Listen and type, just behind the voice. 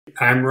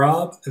I'm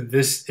Rob.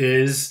 This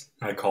is,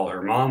 I call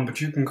her Mom, but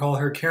you can call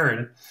her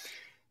Karen.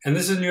 And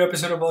this is a new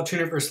episode of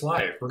Altuniverse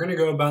Live. We're going to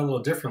go about it a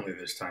little differently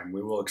this time.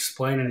 We will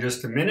explain in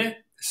just a minute.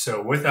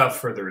 So without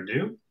further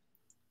ado,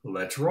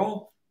 let's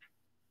roll.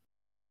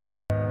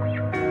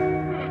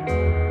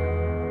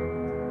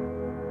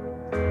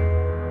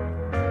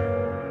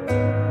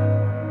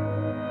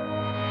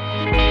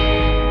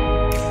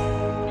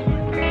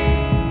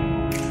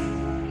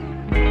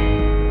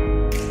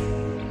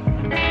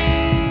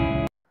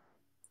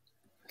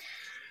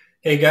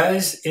 Hey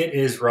guys, it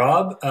is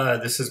Rob.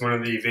 This is one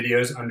of the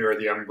videos under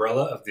the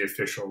umbrella of the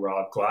official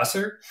Rob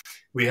Glasser.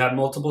 We have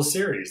multiple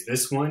series.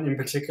 This one in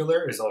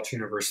particular is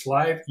Altuniverse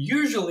Live,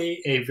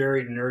 usually a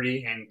very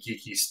nerdy and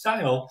geeky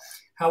style.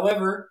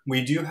 However,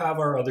 we do have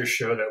our other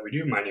show that we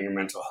do, Minding Your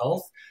Mental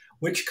Health,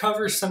 which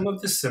covers some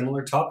of the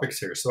similar topics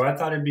here. So I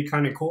thought it'd be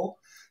kind of cool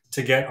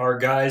to get our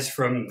guys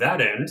from that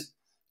end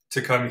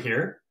to come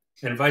here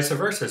and vice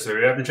versa. So if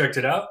you haven't checked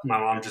it out, my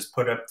mom just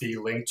put up the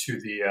link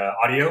to the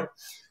audio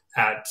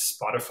at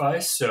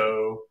Spotify,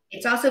 so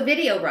it's also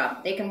video,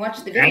 Rob. They can watch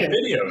the video. And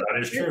video, that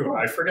is true.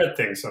 I forget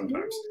things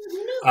sometimes.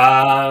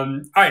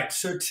 All right,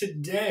 so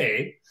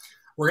today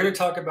we're going to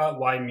talk about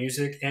why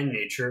music and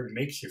nature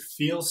makes you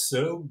feel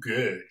so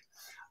good.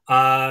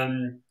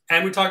 And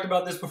we talked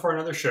about this before in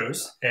other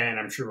shows, and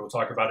I'm sure we'll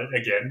talk about it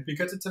again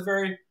because it's a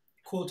very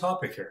cool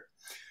topic here.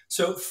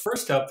 So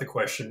first up, the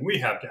question we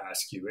have to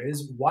ask you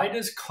is, why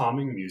does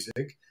calming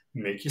music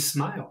make you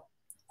smile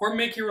or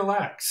make you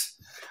relax?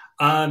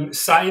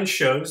 Science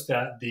shows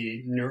that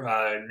the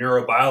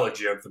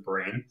neurobiology of the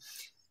brain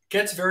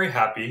gets very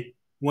happy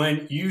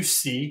when you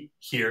see,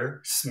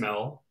 hear,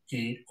 smell,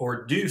 eat,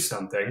 or do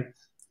something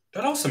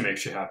that also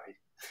makes you happy.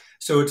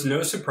 So it's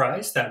no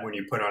surprise that when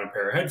you put on a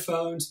pair of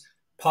headphones,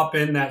 pop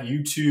in that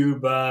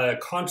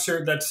YouTube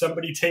concert that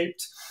somebody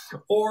taped,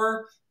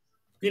 or,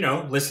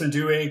 listen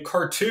to a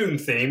cartoon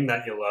theme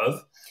that you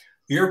love,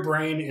 your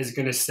brain is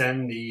going to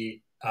send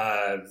the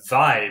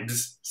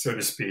vibes, so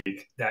to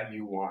speak, that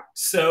you want.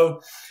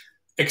 So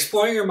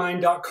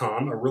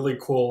exploringyourmind.com, a really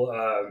cool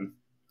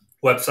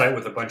website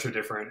with a bunch of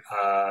different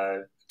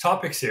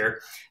topics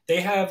here, they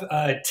have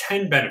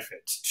 10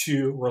 benefits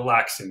to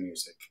relaxing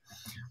music.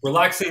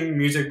 Relaxing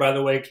music, by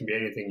the way, can be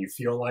anything you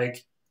feel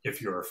like.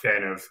 If you're a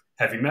fan of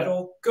heavy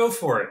metal, go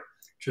for it.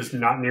 Just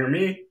not near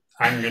me.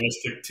 I'm going to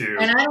stick to...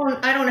 And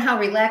I don't know how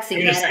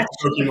relaxing that is.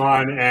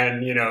 Pokemon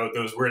and,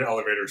 those weird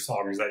elevator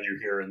songs that you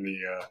hear in the,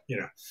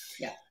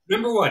 Yeah.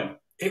 Number one,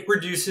 it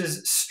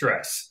reduces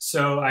stress.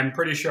 So I'm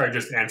pretty sure I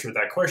just answered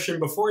that question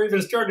before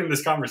even starting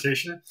this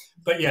conversation.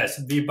 But yes,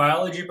 the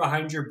biology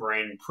behind your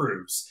brain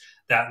proves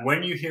that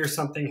when you hear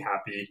something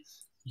happy,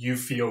 you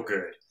feel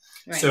good.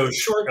 Right. So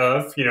short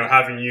of,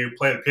 having you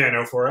play the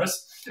piano for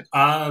us,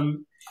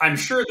 I'm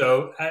sure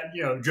though,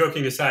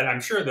 joking aside,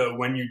 I'm sure though,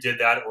 when you did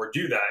that or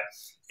do that,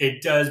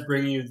 it does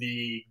bring you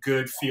the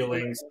good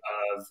feelings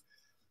of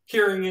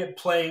hearing it,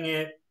 playing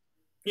it,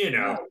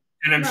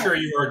 and I'm sure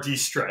you are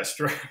de-stressed,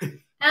 right?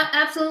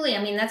 Absolutely.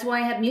 I mean, that's why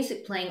I have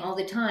music playing all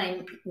the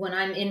time when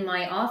I'm in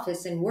my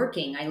office and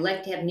working. I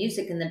like to have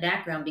music in the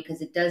background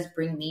because it does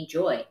bring me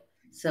joy.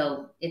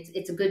 So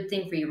it's a good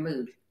thing for your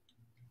mood.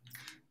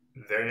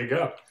 There you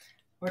go.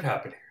 What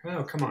happened here?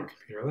 Oh, come on,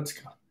 computer. Let's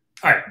go.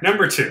 All right,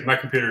 number two. My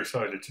computer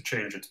decided to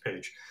change its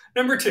page.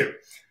 Number two,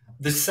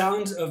 the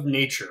sounds of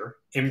nature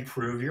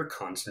improve your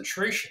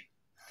concentration.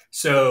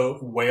 So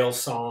whale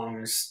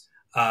songs,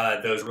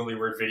 those really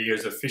weird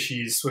videos of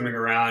fishies swimming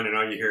around and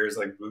all you hear is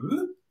like,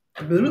 boo,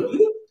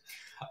 boo.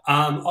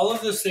 All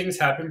of those things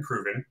have been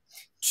proven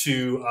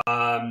to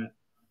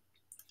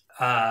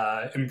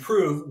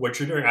improve what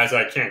you're doing. As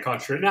I can't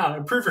concentrate now,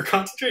 improve your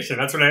concentration.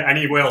 That's what I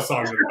need whale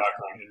songs in the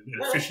background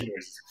and fishy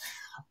noises.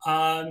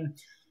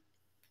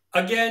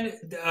 Again,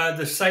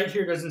 the site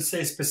here doesn't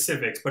say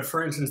specifics, but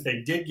for instance,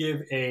 they did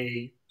give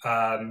a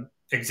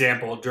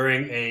example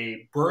during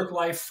a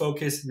BirdLife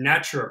focused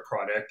Natura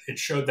product. It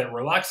showed that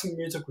relaxing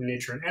music with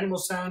nature and animal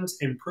sounds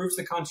improves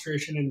the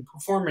concentration and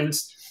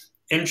performance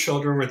in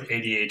children with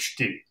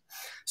ADHD.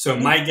 So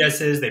my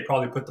guess is they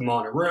probably put them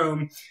all in a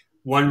room.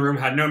 One room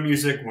had no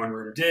music, one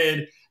room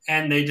did,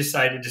 and they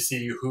decided to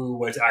see who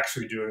was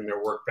actually doing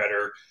their work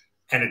better.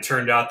 And it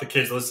turned out the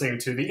kids listening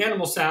to the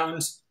animal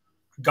sounds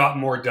got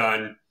more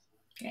done.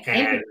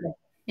 And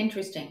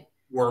Interesting.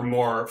 were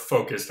more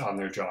focused on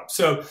their job.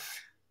 So,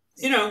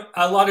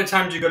 a lot of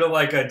times you go to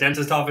like a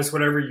dentist office,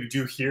 whatever, you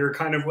do hear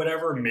kind of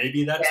whatever.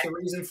 Maybe that's the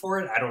reason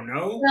for it. I don't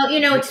know. Well,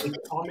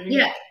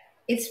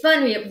 it's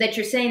fun that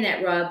you're saying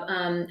that, Rob.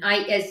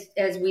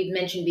 As we've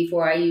mentioned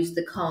before, I use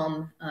the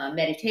Calm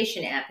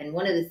meditation app. And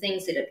one of the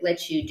things that it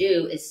lets you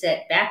do is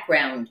set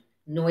background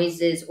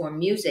noises or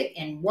music.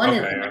 And one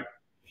of them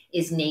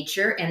is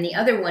nature, and the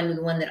other one,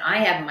 the one that I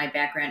have in my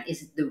background,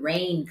 is the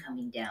rain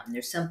coming down.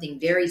 There's something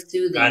very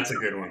soothing. That's a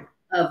good one.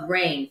 Of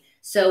rain.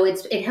 So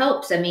it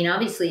helps. I mean,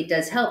 obviously it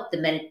does help. The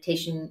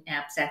meditation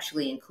apps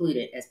actually include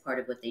it as part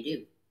of what they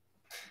do.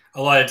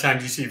 a lot of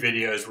times you see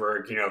videos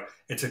where,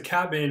 it's a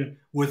cabin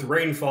with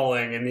rain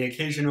falling and the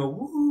occasional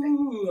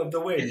woo of the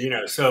wind,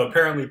 So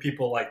apparently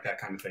people like that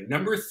kind of thing.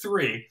 Number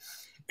 3,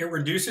 it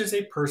reduces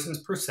a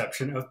person's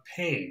perception of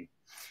pain.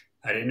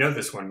 I didn't know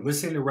this one.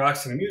 Listening to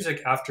relaxing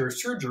music after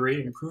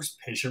surgery improves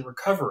patient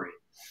recovery.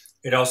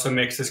 It also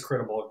makes this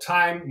critical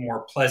time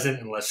more pleasant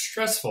and less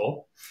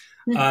stressful.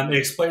 It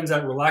explains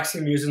that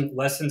relaxing music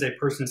lessens a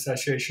person's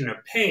sensation of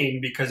pain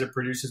because it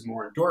produces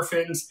more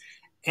endorphins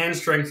and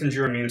strengthens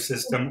your immune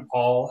system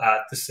all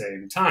at the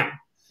same time.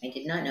 I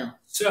did not know.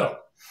 So,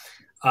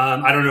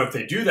 I don't know if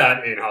they do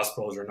that in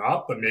hospitals or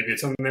not, but maybe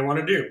it's something they want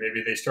to do.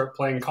 Maybe they start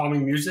playing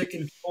calming music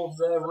in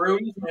people's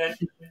rooms and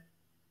it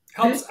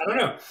helps. I don't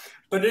know.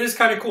 But it is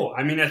kind of cool.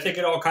 I mean, I think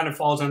it all kind of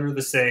falls under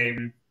the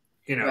same,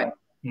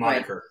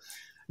 moniker. Right.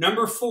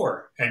 Number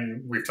 4,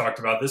 and we've talked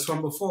about this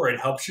one before,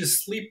 it helps you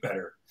sleep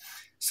better.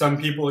 Some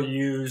people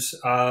use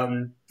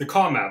the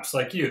calm apps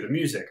like you, the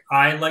music.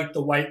 I like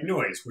the white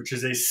noise, which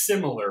is a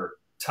similar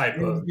type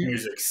of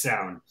music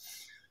sound.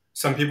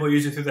 Some people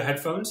use it through the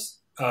headphones.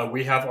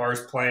 We have ours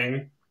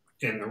playing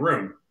in the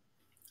room.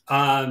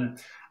 I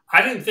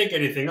didn't think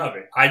anything of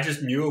it. I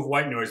just knew of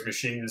white noise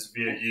machines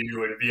via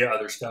you and via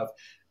other stuff.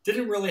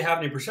 Didn't really have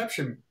any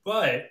perception,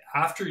 but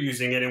after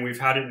using it, and we've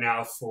had it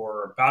now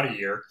for about a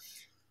year,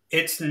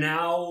 it's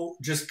now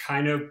just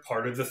kind of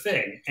part of the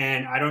thing.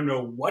 And I don't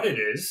know what it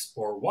is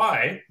or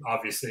why.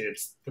 Obviously,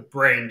 it's the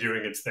brain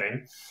doing its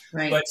thing.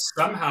 Right. But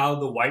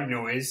somehow the white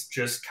noise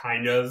just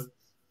kind of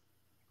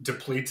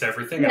depletes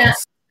everything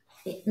else.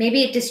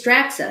 Maybe it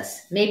distracts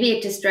us. Maybe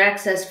it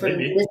distracts us from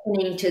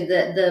listening to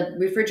the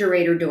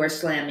refrigerator door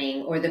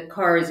slamming or the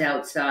cars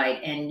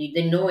outside, and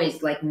the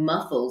noise like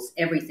muffles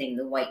everything,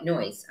 the white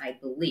noise, I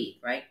believe,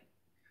 right?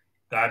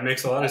 That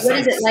makes a lot of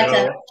sense. What is it, like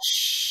a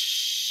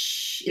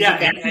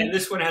and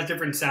this one has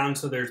different sounds.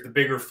 So there's the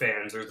bigger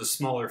fans, there's the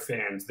smaller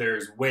fans,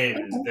 there's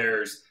wind,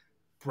 there's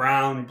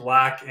brown,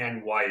 black,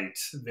 and white.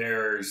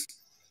 It's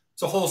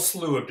a whole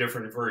slew of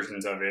different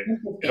versions of it.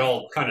 It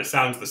all kind of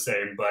sounds the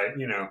same, but,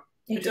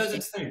 it does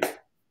its thing.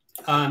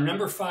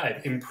 Number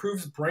 5,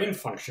 improves brain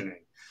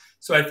functioning.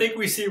 So I think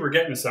we see we're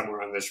getting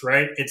somewhere on this,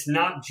 right? It's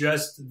not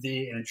just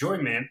the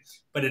enjoyment,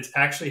 but it's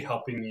actually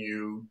helping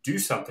you do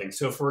something.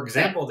 So, for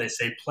example, they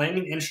say playing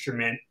an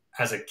instrument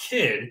as a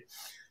kid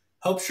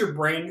helps your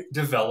brain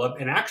develop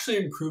and actually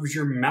improves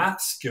your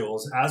math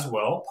skills as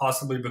well,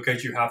 possibly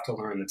because you have to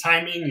learn the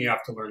timing, you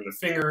have to learn the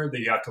finger, that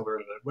you have to learn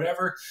the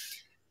whatever.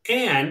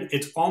 And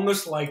it's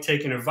almost like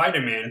taking a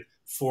vitamin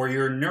for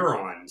your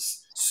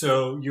neurons.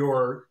 So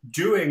you're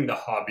doing the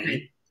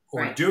hobby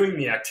or doing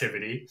the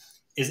activity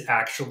is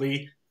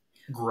actually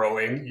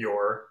growing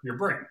your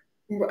brain.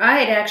 I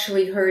had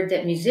actually heard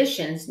that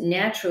musicians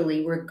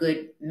naturally were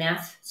good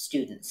math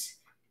students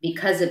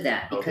because of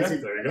that, because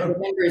of the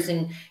numbers,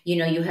 and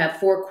you have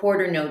 4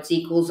 quarter notes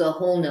equals a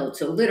whole note.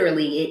 So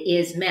literally it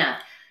is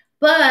math.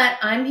 But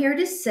I'm here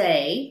to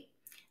say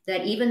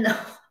that even though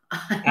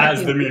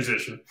as the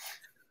musician,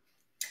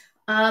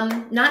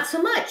 not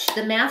so much.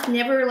 The math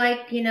never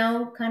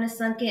kind of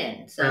sunk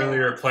in. So apparently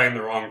you're playing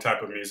the wrong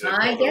type of music.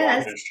 I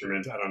guess. The wrong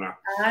instrument.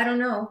 I don't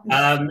know.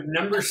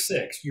 Number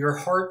 6, your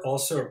heart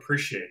also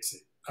appreciates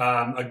it.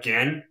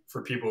 Again,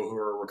 for people who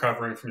are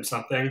recovering from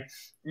something,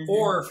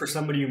 or for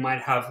somebody who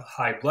might have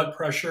high blood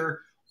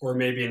pressure or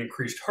maybe an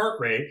increased heart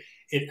rate,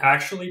 it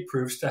actually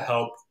proves to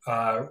help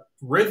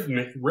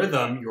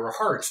rhythm your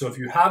heart. So if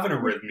you have an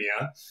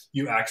arrhythmia,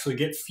 you actually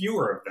get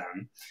fewer of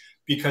them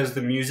because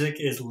the music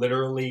is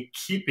literally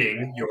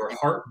keeping your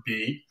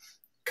heartbeat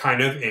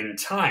kind of in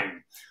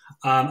time.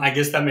 I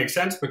guess that makes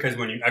sense because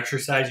when you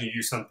exercise, you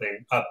do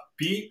something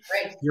upbeat,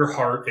 your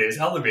heart is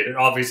elevated.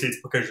 Obviously,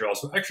 it's because you're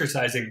also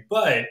exercising,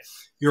 but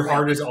your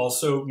heart is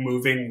also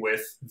moving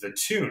with the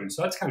tune.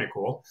 So that's kind of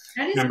cool.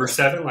 Number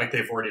 7, like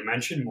they've already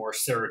mentioned, more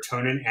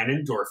serotonin and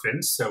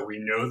endorphins. So we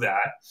know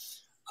that.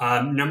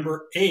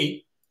 Number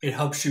 8, it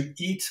helps you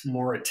eat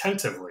more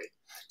attentively.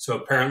 So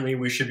apparently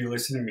we should be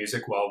listening to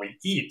music while we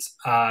eat.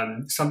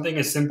 Something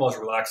as simple as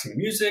relaxing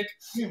music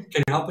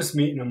can help us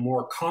eat in a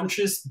more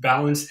conscious,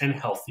 balanced, and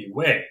healthy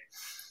way.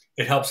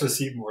 It helps us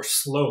eat more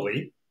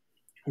slowly,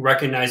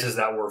 recognizes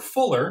that we're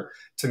fuller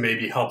to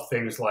maybe help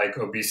things like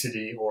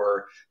obesity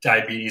or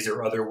diabetes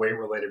or other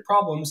weight-related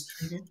problems.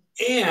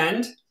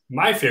 And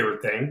my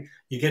favorite thing,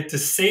 you get to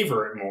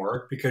savor it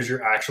more because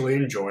you're actually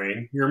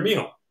enjoying your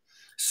meal.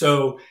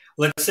 So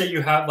let's say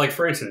you have, like,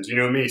 for instance,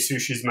 me,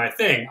 sushi's my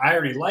thing. I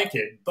already like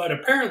it. But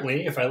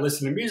apparently, if I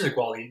listen to music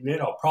while eating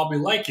it, I'll probably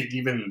like it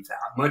even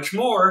that much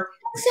more.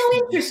 That's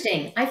so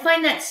interesting. I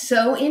find that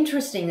so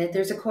interesting that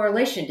there's a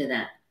correlation to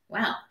that.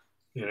 Wow.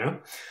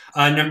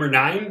 Number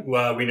 9,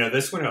 well, we know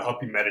this one will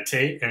help you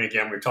meditate. And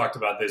again, we've talked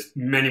about this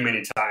many,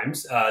 many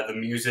times. The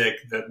music,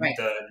 the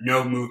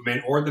no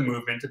movement or the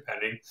movement,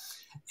 depending.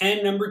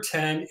 And number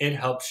 10, it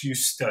helps you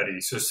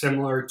study. So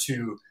similar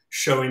to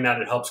showing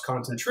that it helps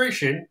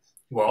concentration,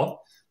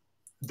 well,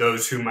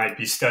 those who might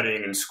be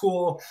studying in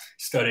school,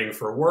 studying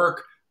for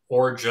work,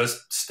 or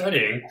just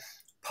studying,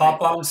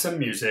 pop on some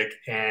music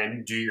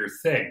and do your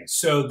thing.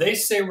 So they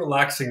say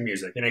relaxing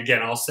music. And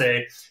again, I'll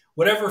say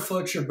whatever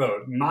floats your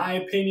boat. My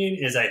opinion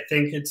is I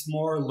think it's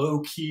more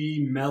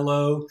low-key,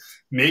 mellow,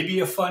 maybe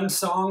a fun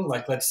song.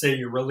 Like, let's say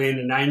you're really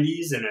into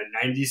 90s and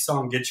a 90s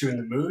song gets you in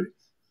the mood.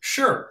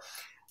 Sure.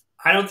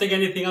 I don't think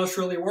anything else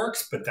really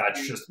works, but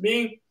that's just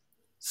me.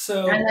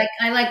 So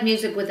I like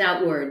music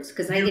without words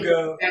because I get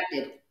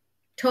distracted.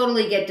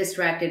 Totally get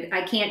distracted.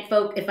 I can't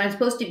focus. If I'm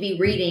supposed to be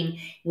reading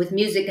with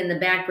music in the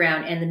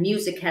background and the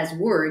music has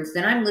words,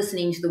 then I'm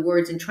listening to the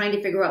words and trying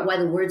to figure out why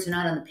the words are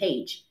not on the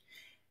page.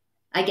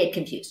 I get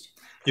confused.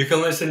 You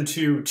can listen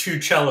to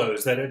Two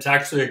Cellos, that it's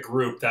actually a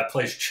group that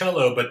plays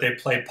cello, but they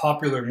play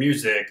popular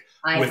music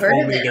with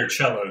only their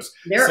cellos.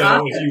 They're so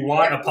awesome. If you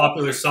want a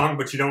popular song,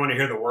 but you don't want to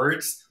hear the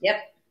words, yep,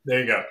 there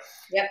you go.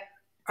 Yep.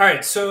 All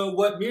right, so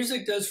what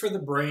music does for the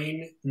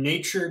brain,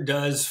 nature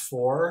does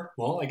for,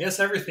 well, I guess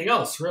everything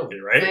else, really,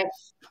 right?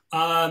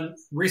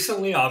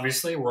 Recently,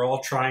 obviously, we're all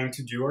trying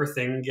to do our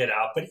thing and get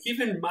out, but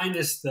even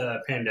minus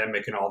the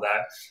pandemic and all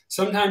that,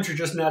 sometimes you're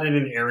just not in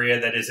an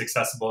area that is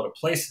accessible to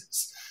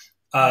places.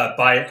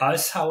 By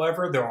us,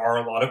 however, there are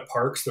a lot of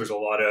parks, there's a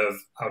lot of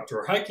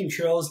outdoor hiking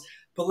trails,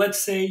 but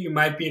let's say you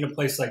might be in a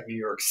place like New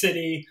York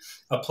City,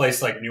 a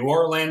place like New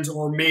Orleans,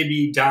 or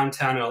maybe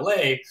downtown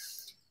LA.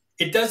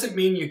 It doesn't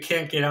mean you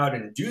can't get out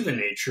and do the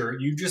nature.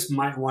 You just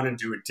might want to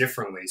do it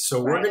differently.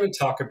 So we're going to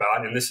talk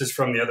about, and this is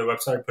from the other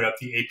website I put up,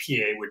 the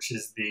APA, which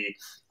is the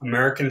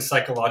American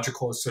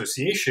Psychological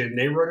Association.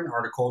 They wrote an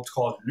article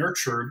called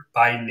Nurtured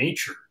by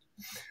Nature.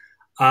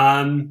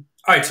 All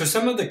right, so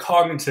some of the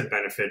cognitive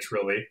benefits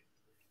really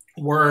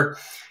were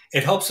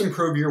it helps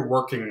improve your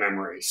working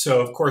memory. So,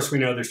 of course, we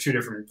know there's two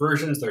different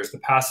versions. There's the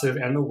passive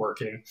and the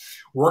working.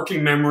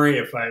 Working memory,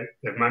 if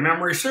my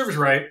memory serves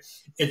right,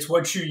 it's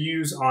what you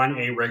use on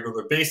a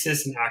regular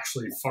basis and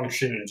actually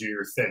function and do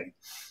your thing.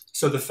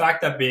 So the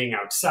fact that being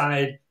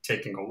outside,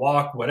 taking a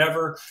walk,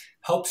 whatever,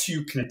 helps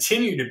you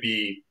continue to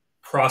be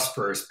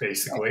prosperous,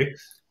 basically,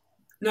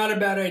 not a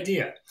bad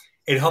idea.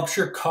 It helps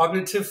your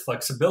cognitive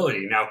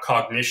flexibility. Now,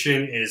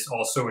 cognition is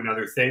also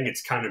another thing.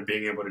 It's kind of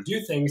being able to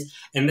do things.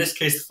 In this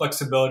case,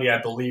 flexibility,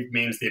 I believe,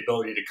 means the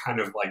ability to kind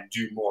of like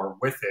do more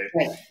with it.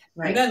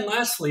 Right. And then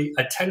lastly,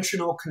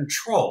 attentional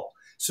control.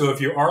 So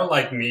if you are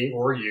like me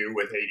or you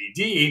with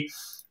ADD,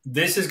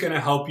 this is going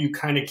to help you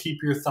kind of keep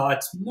your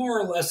thoughts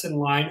more or less in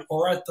line,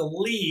 or at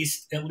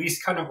least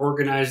kind of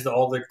organize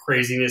all the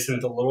craziness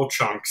into little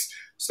chunks.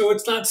 So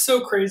it's not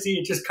so crazy.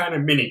 It's just kind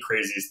of mini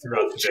crazies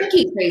throughout the day.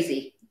 Chunky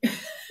crazy.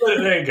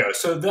 There you go.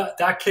 So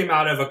that came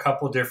out of a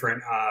couple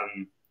different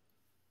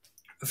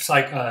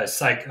psych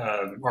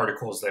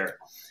articles there.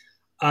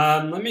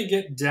 Let me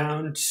get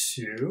down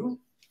to,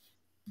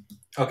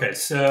 okay,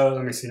 so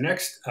let me see.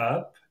 Next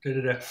up,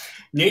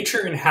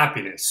 nature and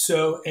happiness.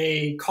 So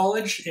a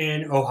college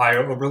in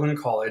Ohio, Oberlin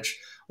College,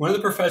 one of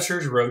the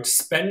professors wrote,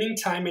 spending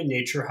time in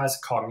nature has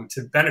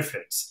cognitive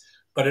benefits,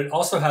 but it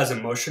also has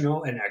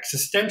emotional and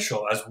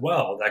existential as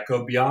well that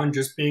go beyond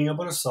just being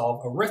able to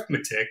solve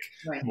arithmetic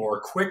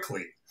more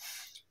quickly.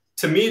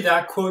 To me,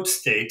 that quote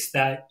states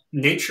that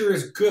nature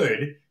is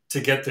good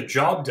to get the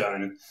job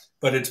done,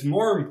 but it's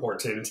more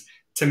important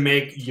to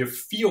make you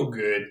feel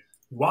good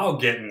while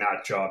getting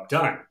that job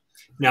done.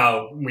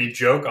 Now, we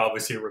joke,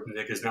 obviously,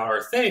 arithmetic is not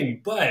our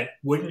thing, but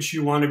wouldn't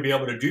you want to be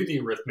able to do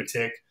the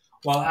arithmetic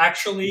while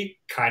actually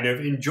kind of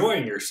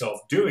enjoying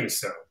yourself doing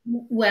so?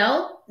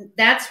 Well,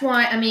 that's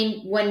why, I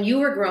mean, when you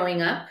were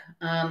growing up,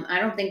 I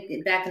don't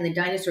think back in the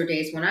dinosaur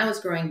days when I was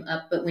growing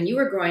up, but when you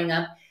were growing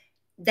up,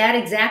 that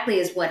exactly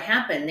is what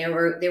happened. There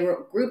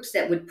were groups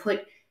that would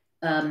put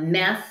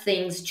math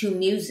things to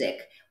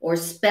music or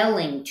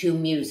spelling to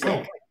music.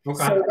 Okay.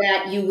 So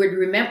that you would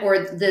remember, or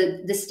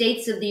the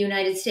states of the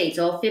United States,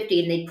 all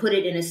 50, and they put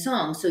it in a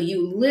song. So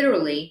you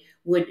literally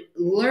would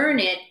learn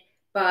it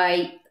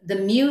by the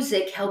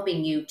music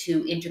helping you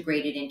to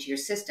integrate it into your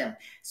system.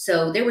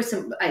 So there was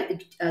some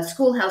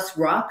Schoolhouse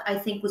Rock, I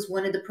think, was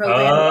one of the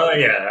programs. Oh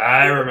yeah,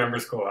 I remember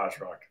Schoolhouse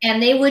Rock.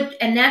 And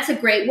that's a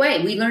great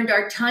way. We learned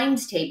our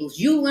times tables.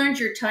 You learned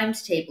your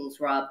times tables,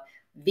 Rob,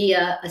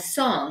 via a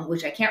song,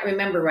 which I can't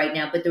remember right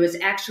now, but there was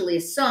actually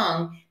a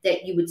song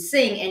that you would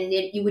sing and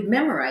you would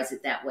memorize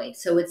it that way.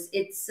 So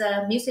it's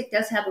music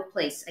does have a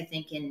place, I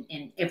think,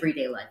 in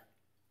everyday life.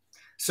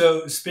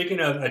 So speaking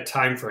of a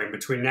time frame,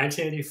 between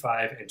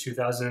 1985 and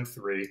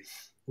 2003,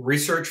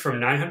 research from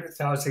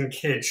 900,000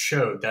 kids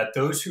showed that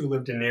those who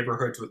lived in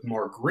neighborhoods with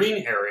more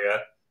green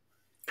area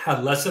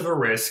had less of a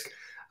risk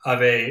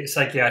of a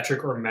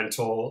psychiatric or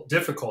mental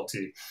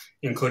difficulty,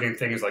 including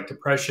things like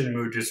depression,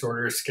 mood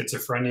disorders,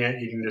 schizophrenia,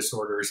 eating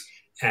disorders,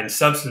 and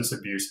substance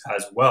abuse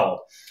as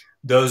well.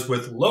 Those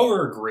with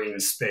lower green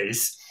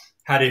space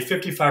had a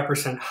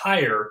 55%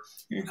 higher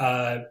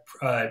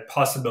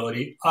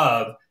possibility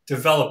of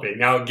developing.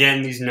 Now,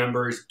 again, these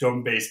numbers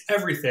don't base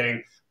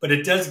everything, but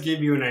it does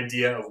give you an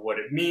idea of what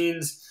it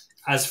means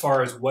as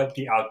far as what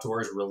the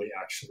outdoors really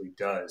actually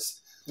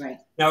does. Right.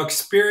 Now,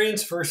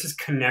 experience versus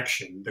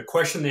connection. The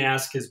question they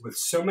ask is, with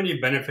so many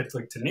benefits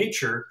linked to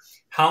nature,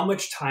 how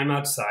much time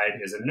outside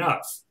is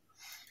enough?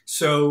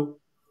 So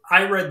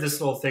I read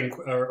this little thing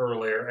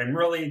earlier, and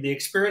really the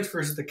experience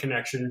versus the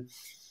connection,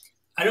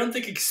 I don't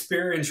think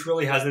experience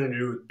really has anything to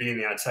do with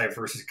being outside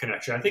versus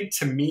connection. I think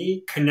to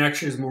me,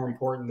 connection is more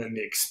important than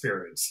the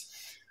experience.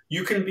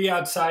 You can be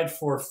outside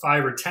for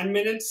 5 or 10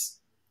 minutes,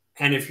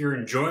 and if you're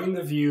enjoying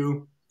the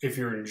view, if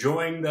you're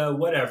enjoying the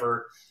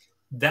whatever,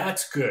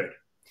 that's good.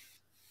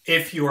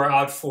 If you are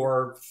out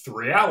for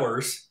 3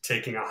 hours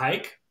taking a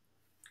hike,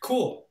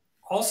 cool,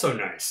 also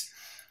nice.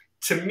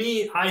 To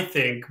me, I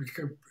think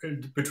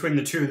between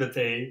the two that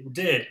they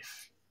did,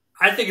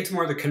 I think it's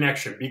more the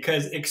connection,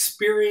 because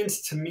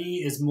experience to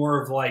me is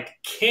more of like,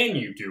 can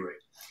you do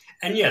it?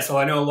 And yes,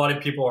 I know a lot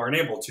of people aren't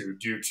able to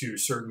due to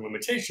certain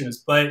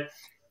limitations, but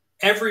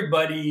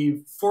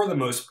everybody, for the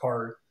most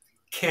part,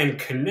 can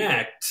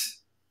connect,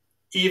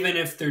 even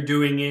if they're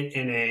doing it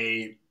in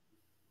a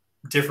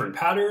different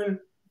pattern,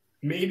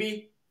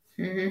 maybe,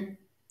 you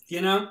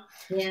know?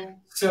 Yeah.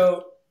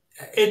 So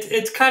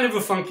it's kind of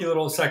a funky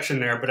little section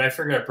there, but I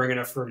figured I'd bring it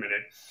up for a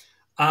minute.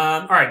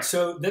 All right,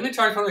 so then they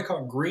talked about what they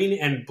call green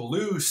and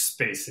blue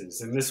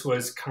spaces, and this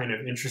was kind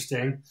of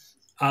interesting.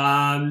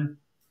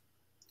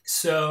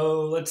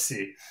 So let's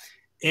see.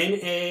 In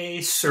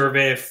a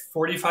survey of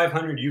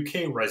 4,500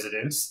 UK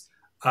residents,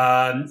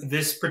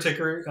 this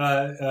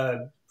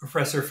particular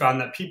professor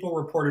found that people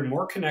reported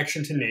more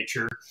connection to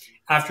nature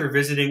after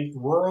visiting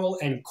rural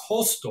and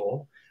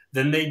coastal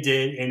than they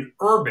did in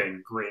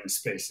urban green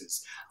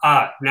spaces.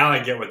 Now I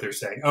get what they're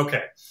saying.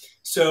 Okay,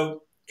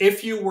 so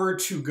if you were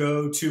to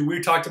go to, we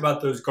talked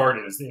about those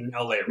gardens in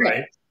LA,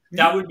 right?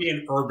 That would be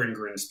an urban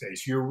green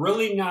space. You're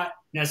really not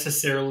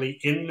necessarily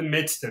in the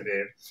midst of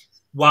it.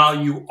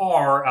 While you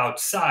are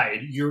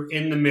outside, you're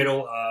in the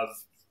middle of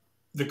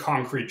the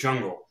concrete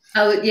jungle.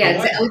 Oh, yeah.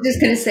 I was just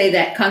going to say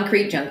that,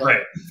 concrete jungle.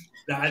 Right.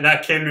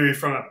 That came to me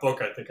from a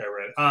book I think I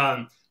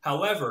read.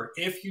 However,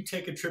 if you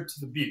take a trip to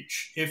the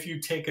beach, if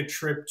you take a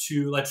trip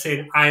to, let's say,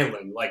 an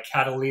island like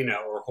Catalina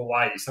or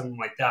Hawaii, something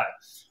like that,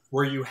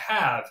 where you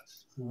have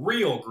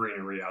real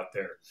greenery out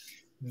there,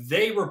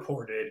 they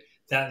reported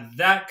that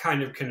that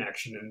kind of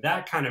connection and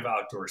that kind of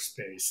outdoor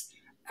space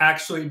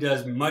actually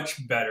does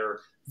much better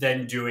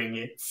than doing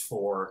it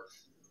for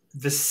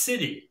the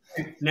city.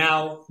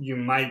 Now, you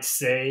might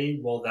say,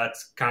 well,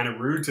 that's kind of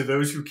rude to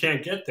those who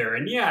can't get there.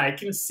 And yeah, I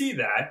can see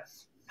that.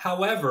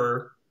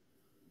 However,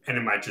 and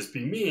it might just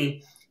be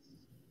me,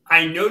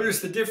 I notice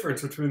the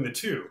difference between the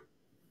two.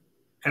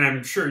 And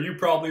I'm sure you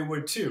probably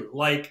would too.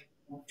 Like,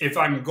 if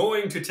I'm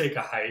going to take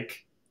a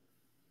hike,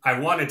 I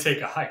want to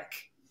take a hike.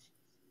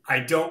 I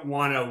don't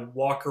want to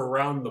walk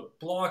around the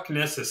block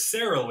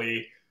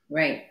necessarily.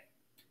 Right.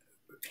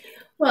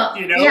 Well,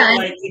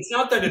 like, it's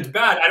not that it's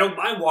bad. I don't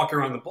mind walking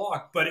around the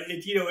block, but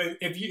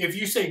if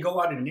you say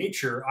go out in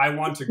nature, I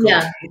want to go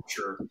to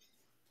nature.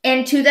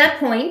 And to that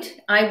point,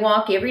 I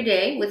walk every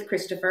day with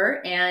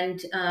Christopher,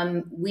 and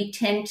we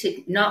tend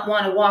to not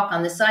want to walk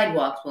on the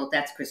sidewalks. Well,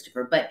 that's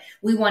Christopher, but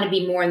we want to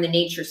be more on the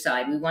nature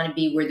side. We want to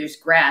be where there's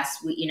grass,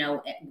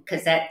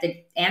 because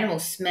the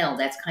animals smell.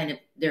 That's kind of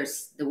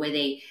the way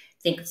they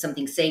think of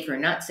something safe or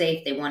not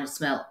safe. They want to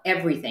smell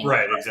everything.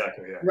 Right,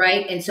 exactly. Yeah.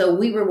 Right. And so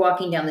we were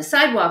walking down the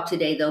sidewalk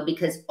today, though,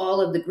 because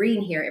all of the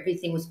green here,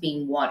 everything was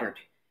being watered.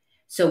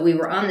 So we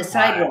were on the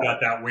sidewalk. I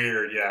got that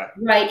weird, yeah.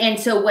 Right. And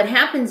so what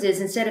happens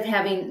is, instead of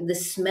having the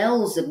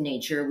smells of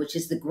nature, which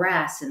is the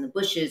grass and the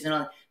bushes and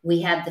all,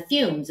 we have the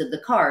fumes of the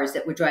cars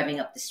that were driving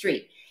up the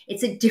street.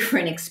 It's a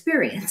different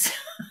experience.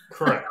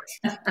 Correct.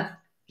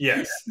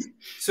 Yes.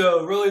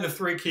 So really the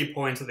 3 key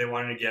points that they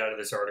wanted to get out of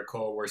this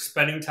article were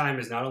spending time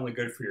is not only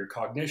good for your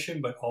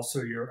cognition, but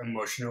also your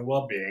emotional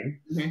well-being.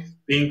 Mm-hmm.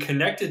 Being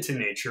connected to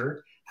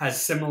nature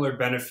has similar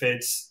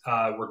benefits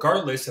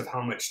regardless of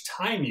how much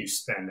time you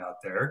spend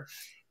out there.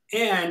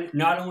 And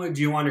not only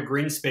do you want a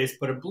green space,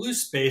 but a blue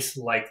space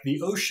like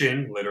the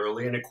ocean,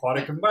 literally an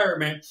aquatic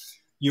environment.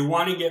 You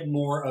want to get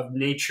more of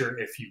nature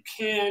if you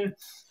can.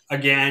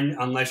 Again,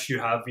 unless you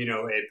have,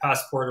 a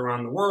passport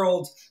around the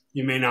world,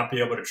 you may not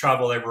be able to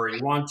travel everywhere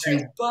you want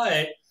to,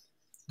 but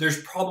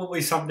there's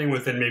probably something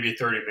within maybe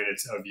 30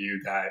 minutes of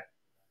you that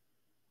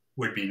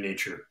would be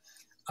nature.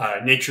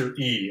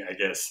 Nature-y, I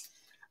guess.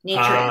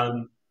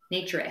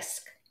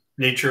 Nature-esque.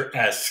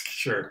 Nature-esque,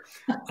 sure.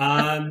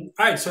 All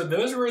right, so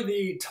those were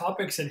the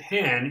topics at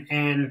hand,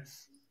 and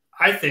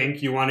I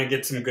think you want to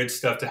get some good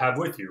stuff to have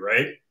with you,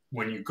 right?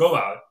 When you go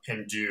out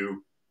and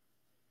do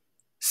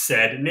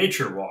said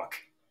nature walk.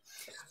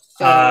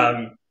 So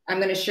I'm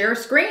going to share a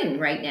screen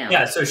right now.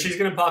 Yeah, so she's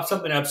going to pop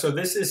something up. So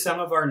this is some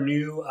of our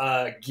new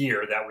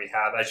gear that we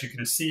have. As you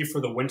can see,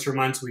 for the winter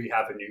months, we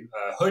have a new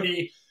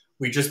hoodie.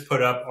 We just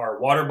put up our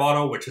water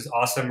bottle, which is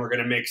awesome. We're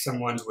going to make some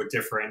ones with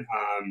different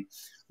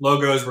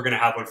logos. We're going to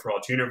have one for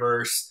Alt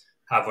Universe,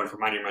 have one for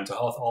Mind Your Mental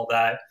Health, all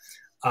that.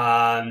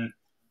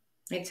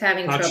 It's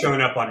having not trouble.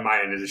 Showing up on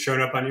my end. Is it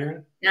showing up on your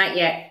end? Not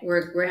yet.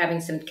 We're having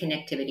some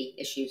connectivity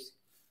issues.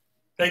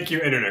 Thank you,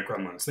 Internet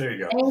Gremlins. There you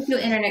go. Thank you,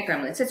 Internet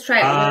Gremlins. Let's try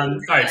it. All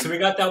right, so we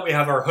got that. We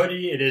have our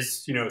hoodie. It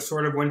is,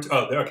 sort of winter.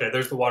 Oh, okay.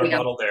 There's the water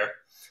bottle there.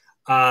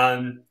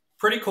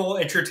 pretty cool.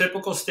 It's your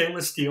typical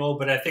stainless steel,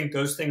 but I think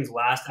those things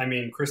last. I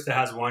mean, Krista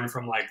has one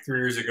from like 3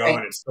 years ago,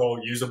 and it's still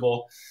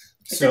usable.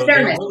 So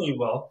they really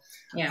will.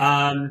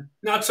 Yeah.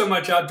 Not so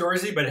much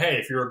outdoorsy, but hey,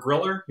 if you're a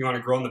griller, you want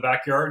to grill in the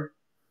backyard,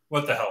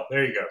 what the hell?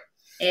 There you go.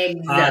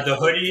 Exactly. The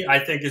hoodie, I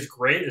think, is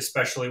great,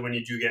 especially when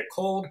you do get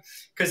cold.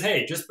 Because,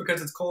 hey, just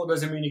because it's cold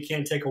doesn't mean you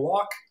can't take a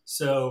walk.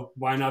 So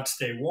why not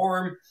stay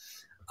warm?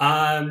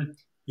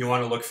 You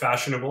want to look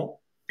fashionable.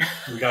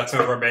 We got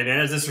some of our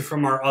bandanas. This is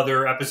from our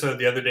other episode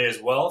the other day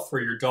as well for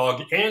your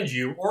dog and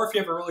you. Or if you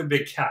have a really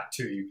big cat,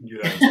 too, you can do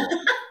that as well.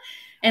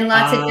 And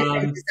lots of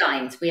different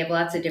designs. We have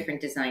lots of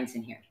different designs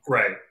in here.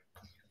 Right.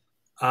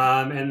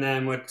 And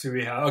then what do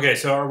we have? Okay,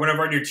 so one of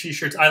our new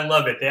T-shirts. I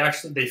love it.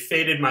 They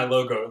faded my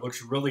logo. It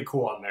looks really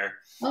cool on there.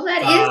 Well,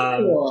 that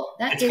is cool.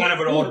 It's kind of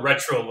an old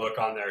retro look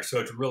on there, so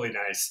it's really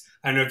nice.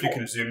 I don't know if you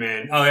can zoom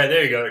in. Oh yeah,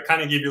 there you go. It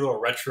kind of gives you a little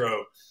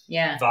retro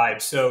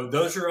vibe. So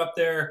those are up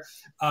there.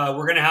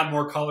 We're going to have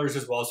more colors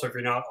as well. So if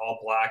you're not all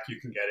black, you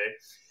can get it.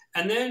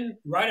 And then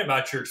write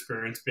about your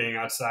experience being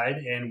outside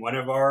in one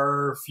of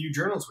our few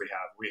journals we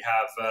have. We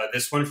have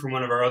this one from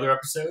one of our other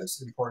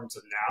episodes, Importance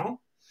of Now.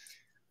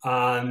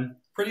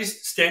 Pretty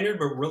standard,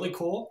 but really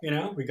cool. You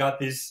know, we got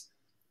these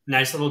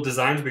nice little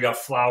designs. We got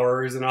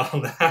flowers and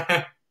all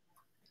that.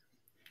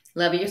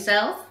 Love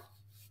yourself.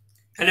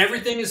 And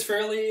everything is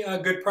fairly a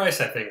good price,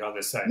 I think, on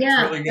this site.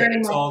 Yeah, it's really good.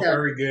 It's all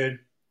very good.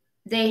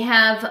 They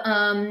have,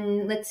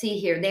 let's see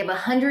here. They have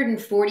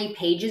 140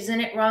 pages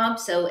in it, Rob.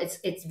 So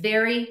it's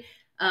very,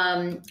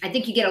 I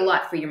think you get a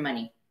lot for your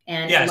money.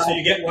 And yeah, so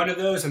you get one of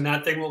those and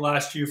that thing will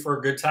last you for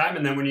a good time.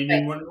 And then when you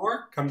need one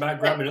more, come back,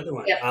 grab another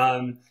one.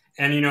 Yep.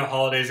 And, you know,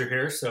 holidays are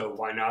here, so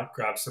why not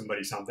grab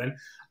somebody something?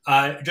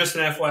 Just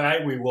an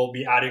FYI, we will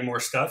be adding more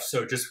stuff.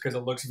 So just because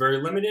it looks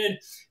very limited,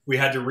 we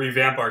had to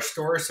revamp our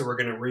store. So we're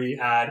going to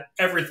re-add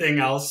everything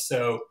else.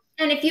 So,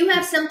 and if you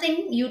have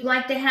something you'd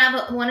like to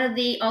have one of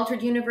the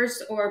Altered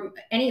Universe or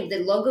any of the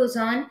logos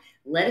on,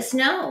 let us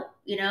know.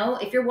 You know,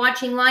 if you're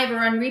watching live or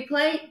on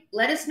replay,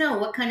 let us know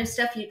what kind of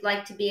stuff you'd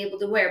like to be able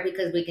to wear,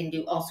 because we can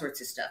do all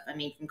sorts of stuff. I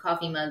mean, from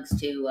coffee mugs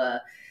to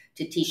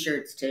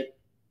T-shirts to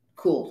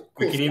cool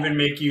we can stuff. Even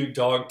make you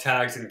dog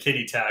tags and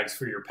kitty tags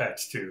for your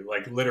pets too,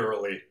 like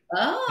literally.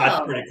 Oh,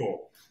 that's pretty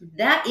cool.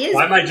 That is.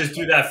 Well, I might just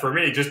do that for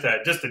me, just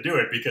to do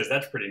it, because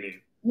that's pretty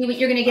neat.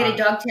 You're going to get a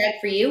dog tag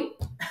for you?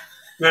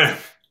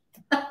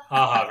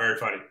 Haha, very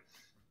funny.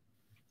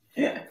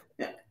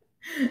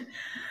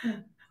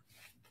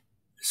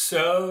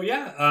 So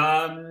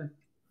yeah,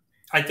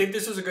 I think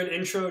this is a good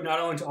intro, not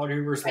only to Altered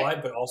Universe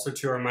Live, but also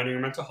to our Minding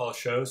Your Mental Health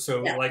show.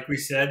 So like we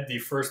said, the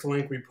first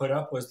link we put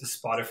up was the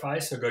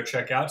Spotify. So go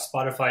check out.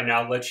 Spotify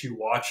now lets you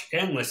watch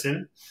and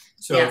listen.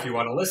 So if you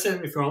want to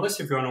listen, if you want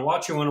to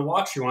watch,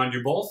 you want to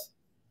do both,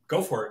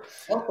 go for it.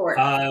 Go for it.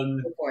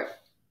 Go for it.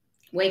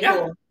 Way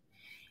cool.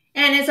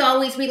 And as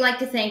always, we'd like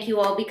to thank you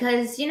all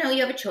because, you know,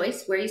 you have a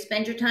choice where you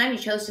spend your time. You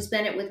chose to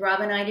spend it with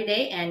Rob and I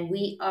today, and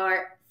we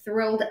are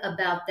thrilled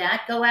about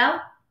that. Go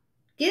out,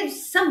 give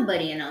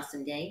somebody an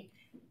awesome day.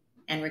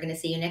 And we're going to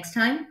see you next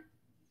time.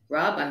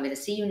 Rob, I'm going to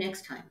see you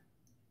next time.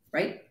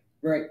 Right?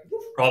 Right.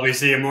 Probably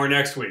see you more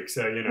next week.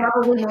 So, you know.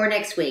 Probably more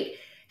next week.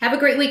 Have a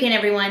great weekend,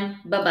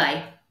 everyone.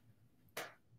 Bye-bye.